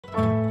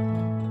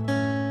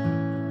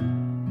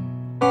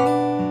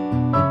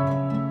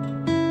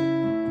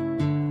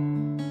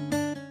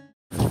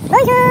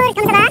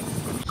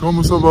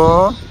kamusta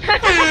ba?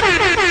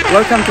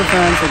 Welcome to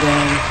France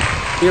again.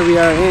 Here we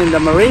are in the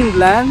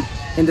Marineland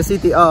in the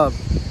city of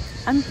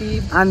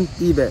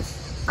Antibes.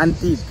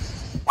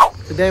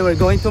 Today we're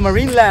going to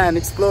Marineland,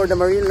 explore the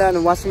Marineland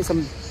and watching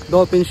some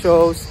dolphin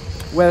shows,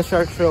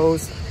 Whaleshark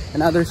shows, and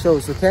other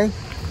shows, okay?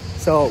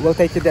 So we'll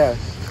take you there.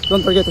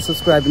 Don't forget to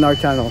subscribe in our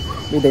channel,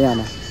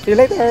 Diana. See you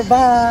later,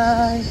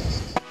 bye!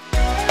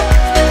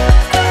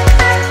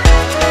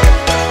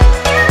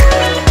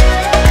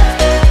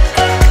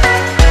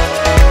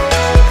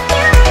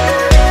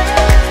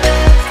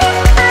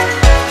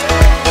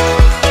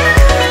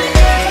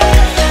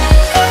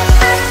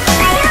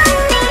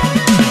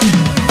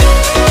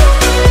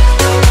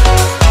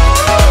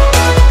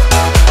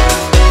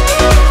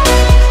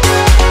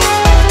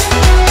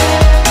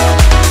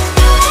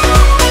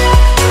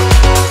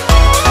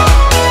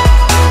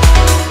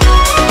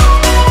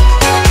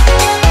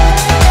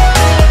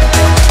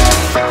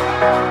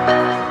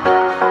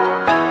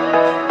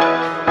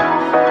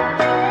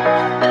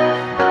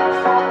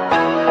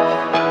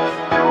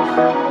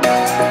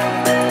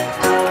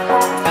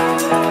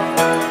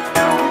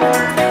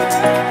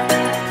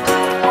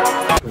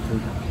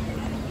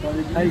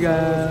 Hi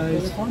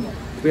guys,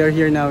 we are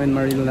here now in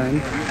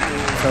Marineland,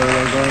 so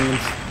we're going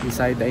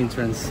inside the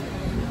entrance.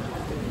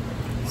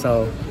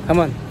 So come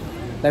on,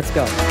 let's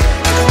go.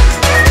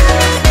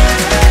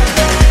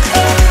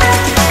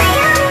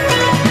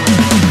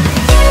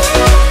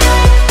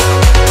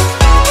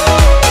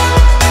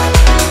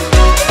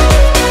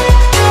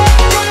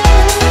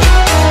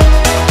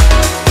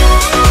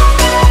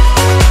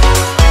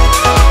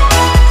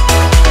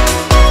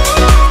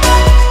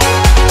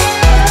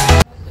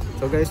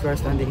 So guys, we are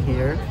standing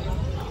here.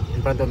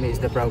 In front of me is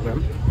the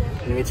program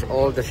in which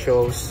all the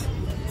shows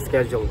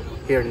scheduled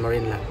here in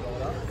Marineland.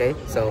 Okay,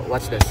 so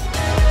watch this.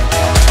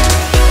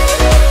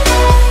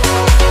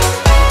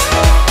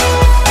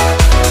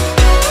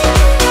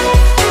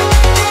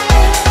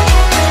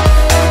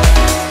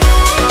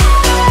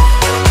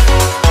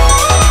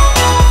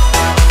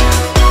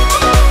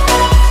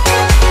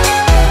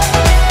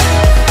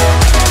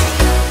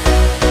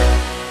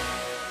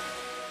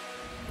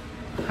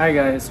 Hi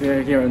guys, we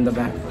are here on the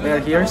back. We are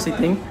here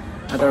sitting.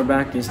 At our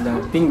back is the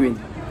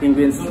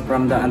penguins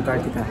from the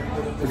Antarctica.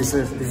 So this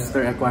is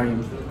their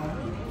aquarium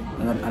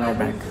on our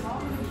back.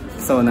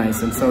 So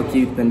nice and so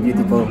cute and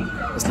beautiful,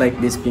 just like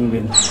this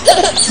penguin.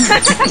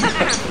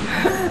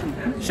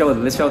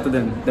 Let's show to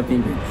them the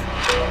penguins.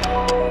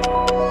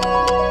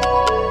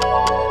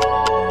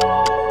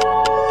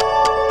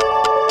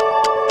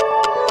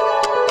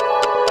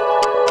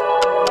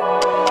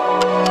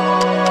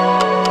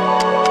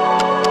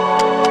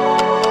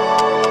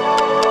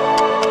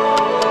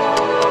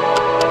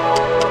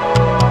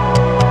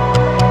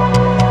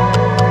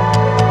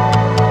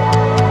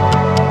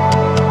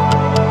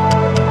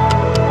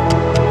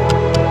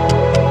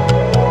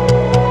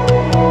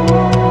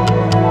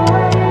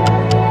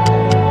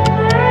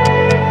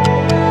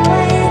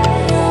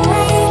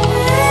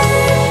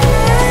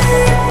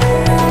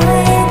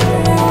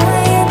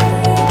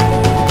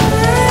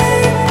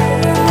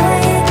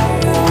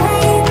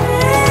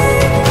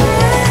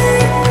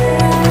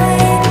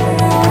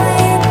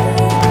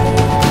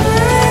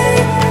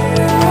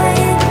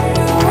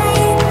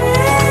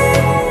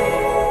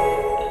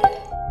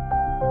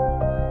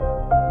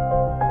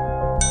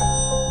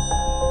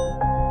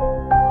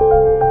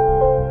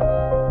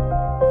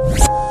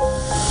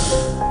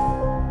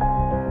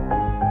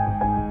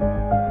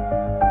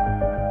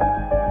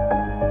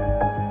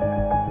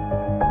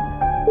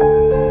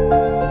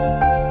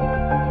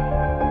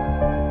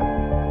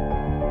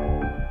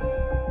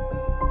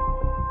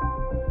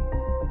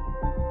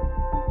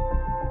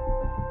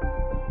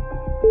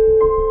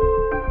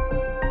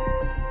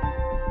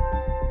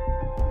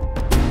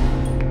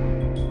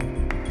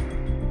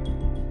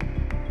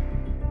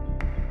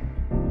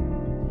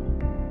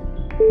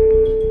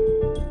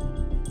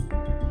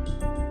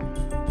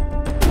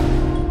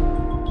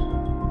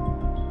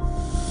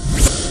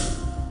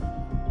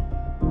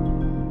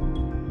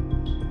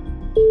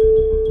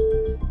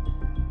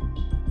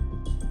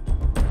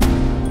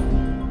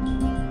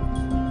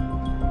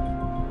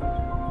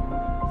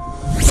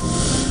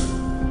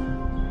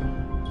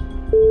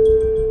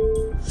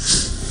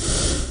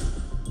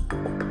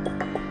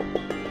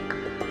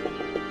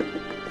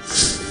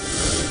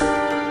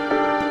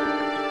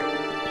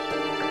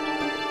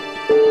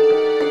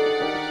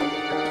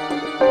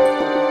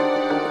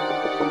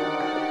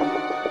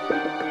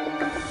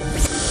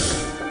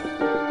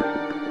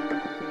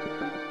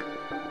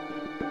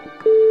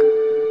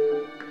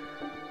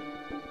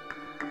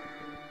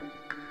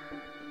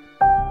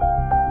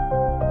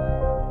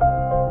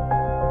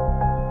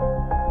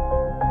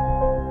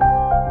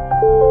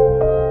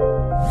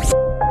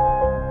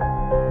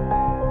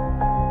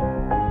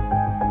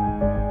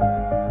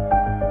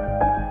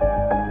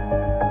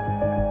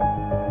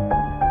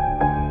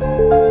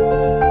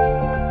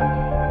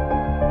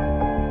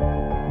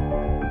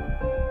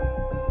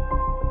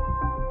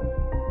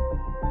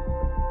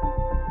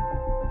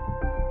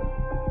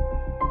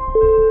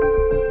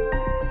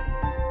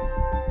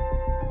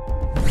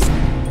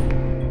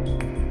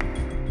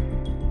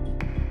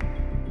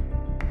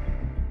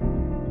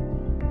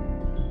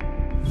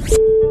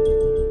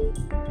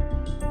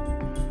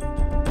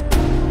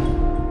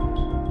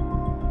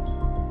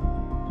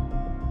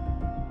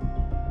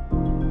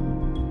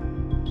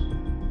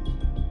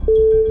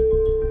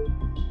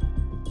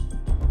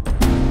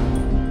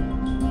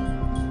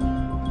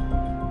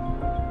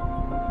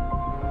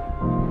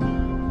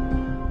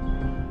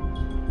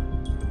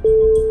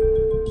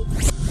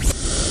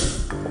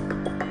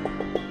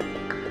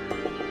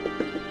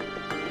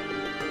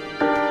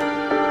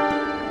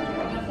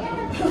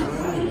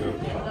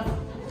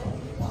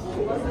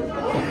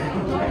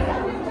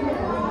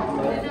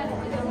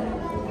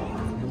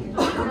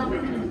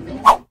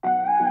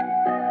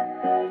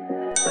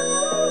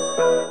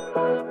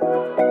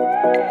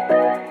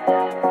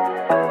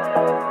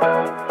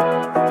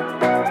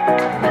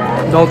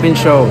 dolphin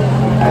show.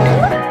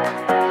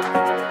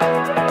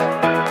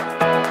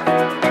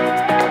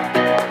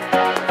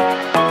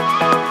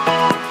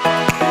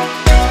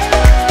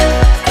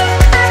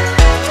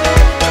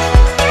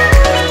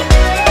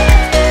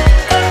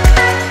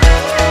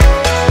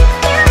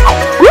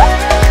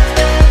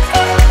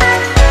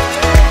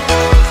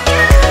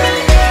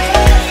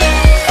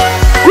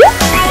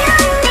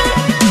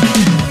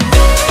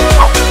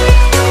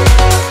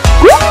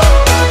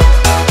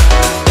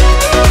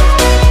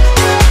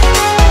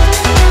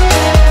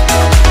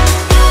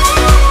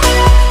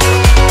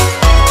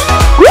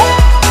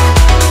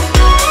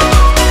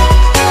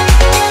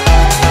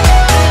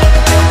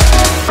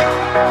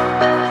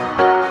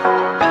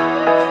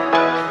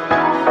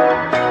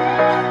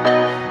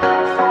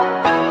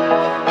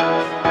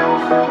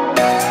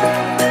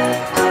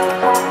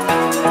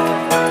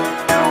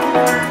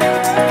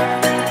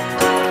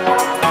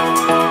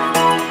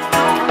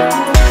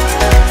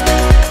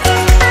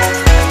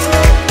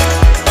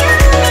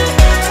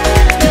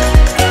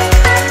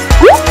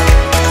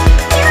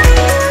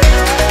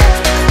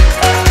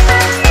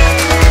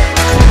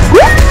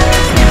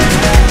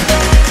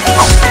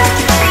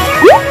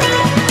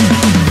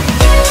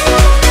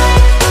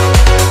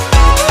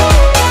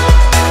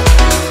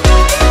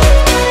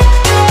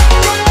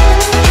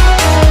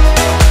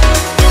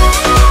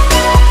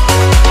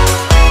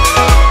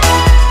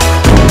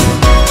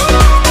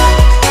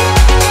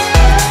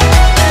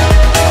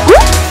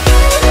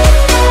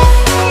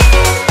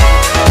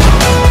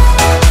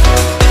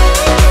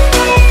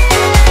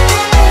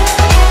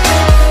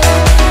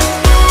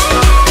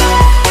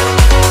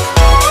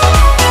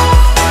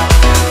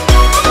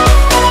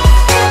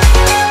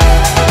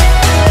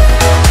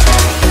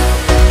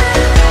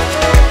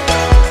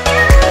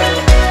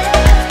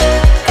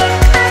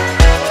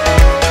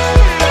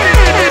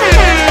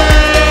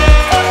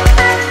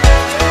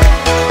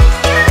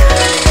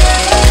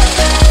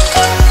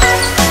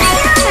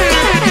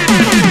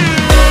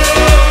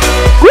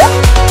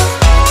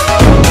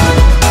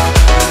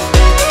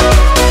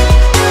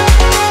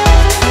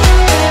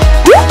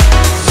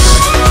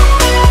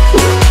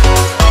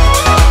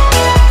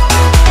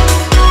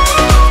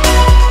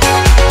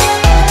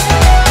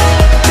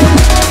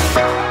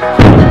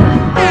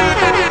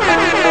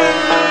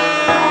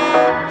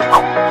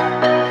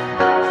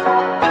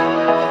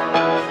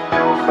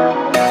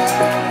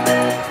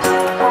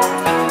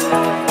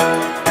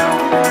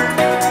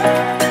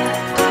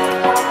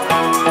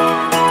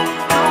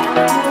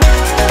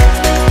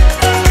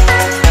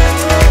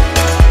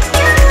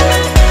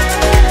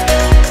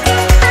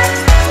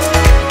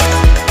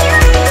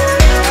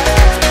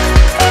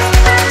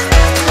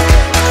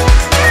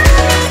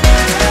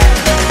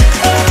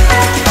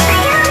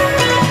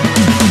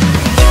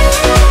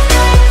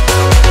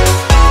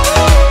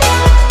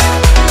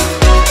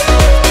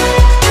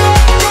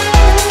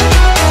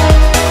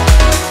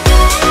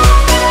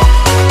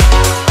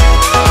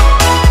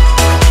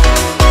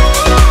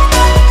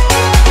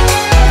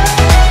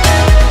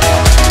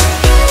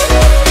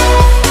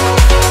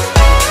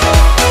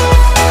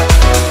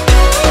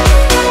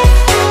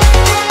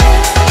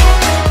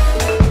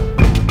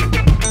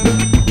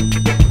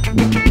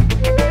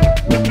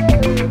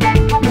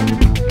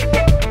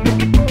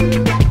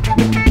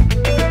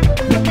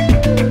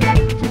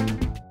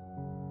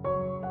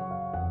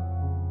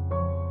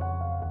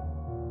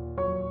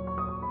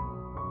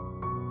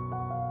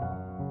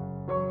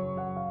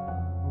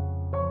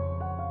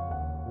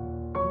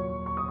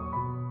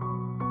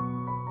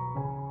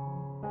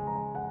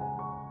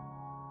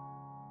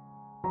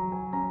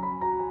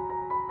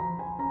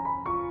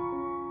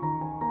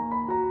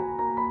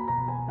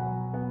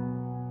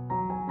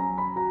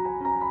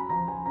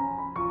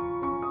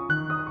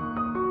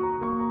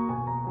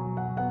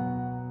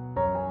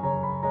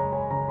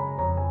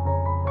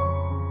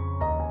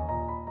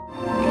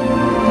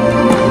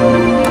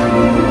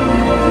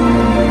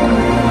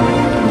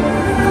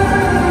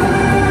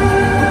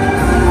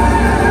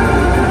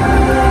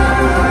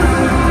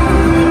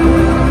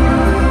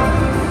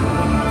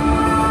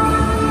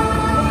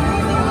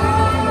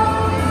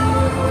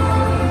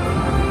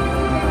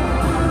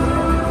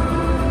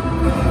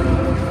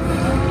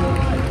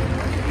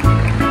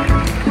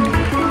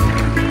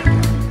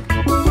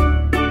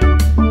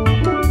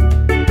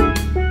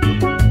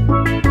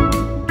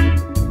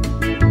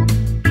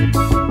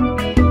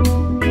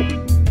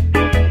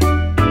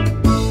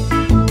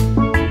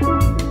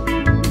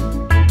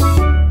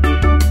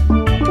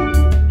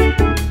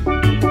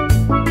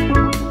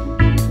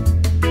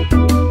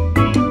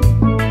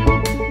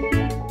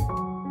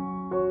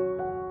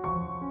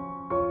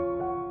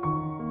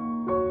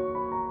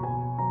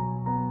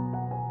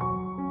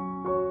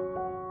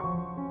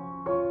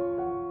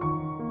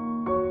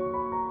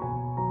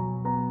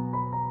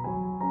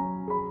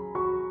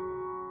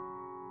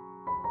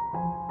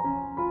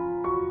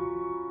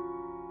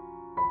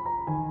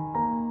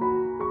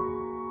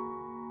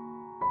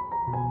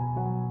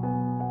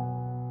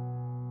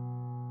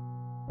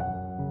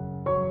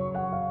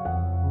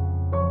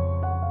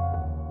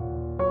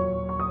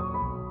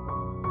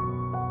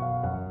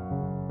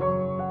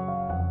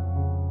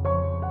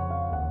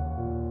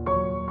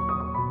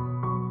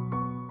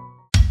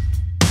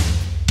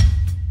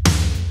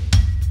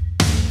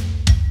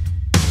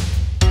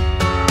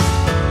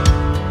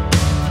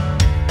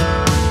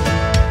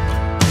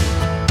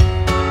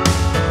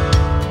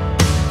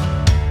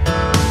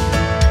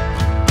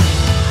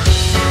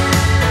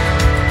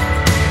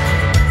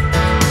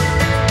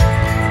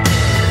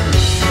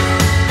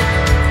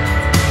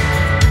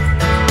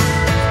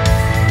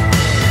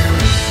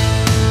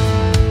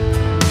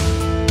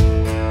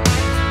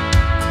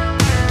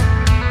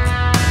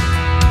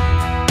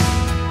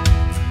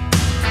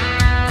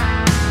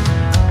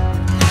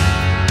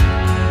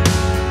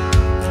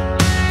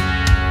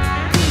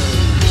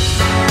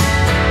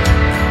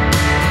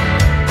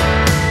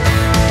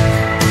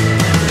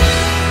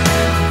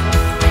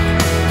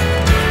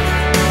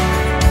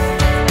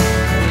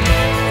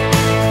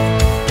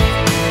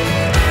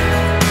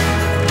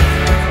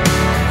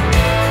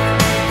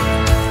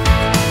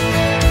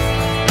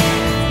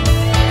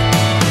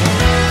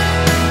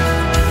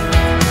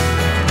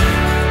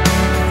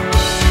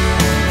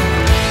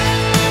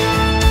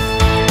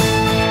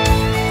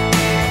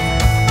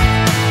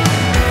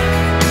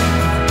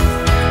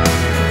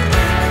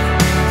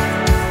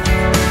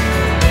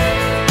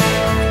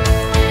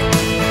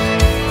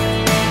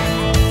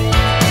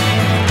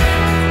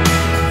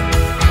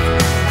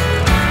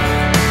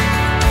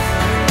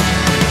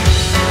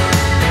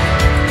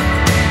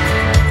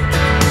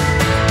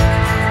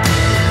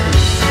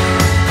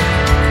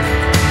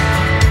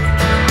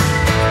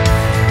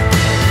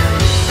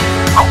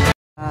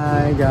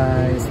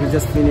 guys, we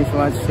just finished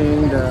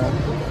watching the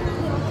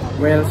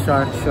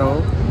Whaleshark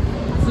show.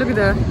 Look at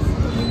there.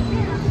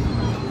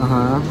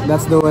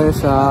 That's the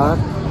Whaleshark.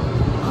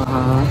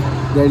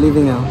 They're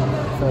leaving now.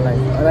 So like,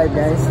 alright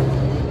guys,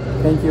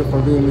 thank you for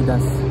being with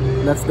us.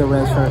 That's the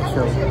Whaleshark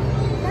show.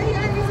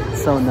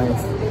 So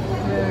nice.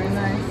 Very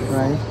nice.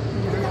 Right?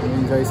 We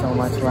enjoy so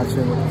much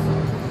watching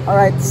it.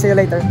 Alright, see you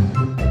later.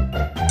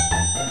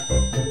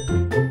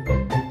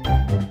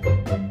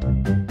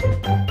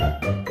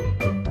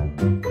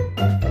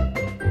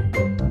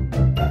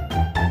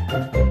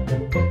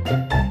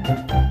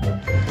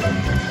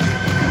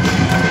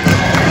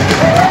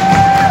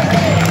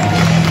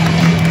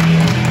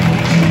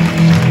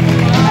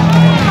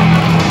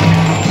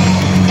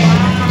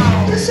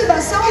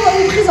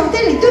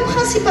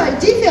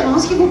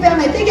 Différences qui vous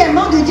permettent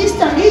également de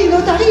distinguer une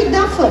otarie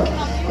d'un phoque.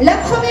 La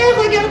première,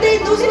 regardez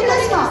nos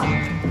déplacements.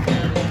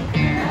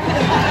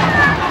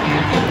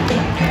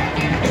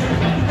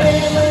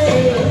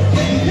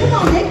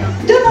 Demandez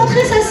de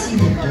montrer sa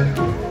cible.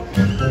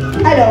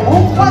 Alors, on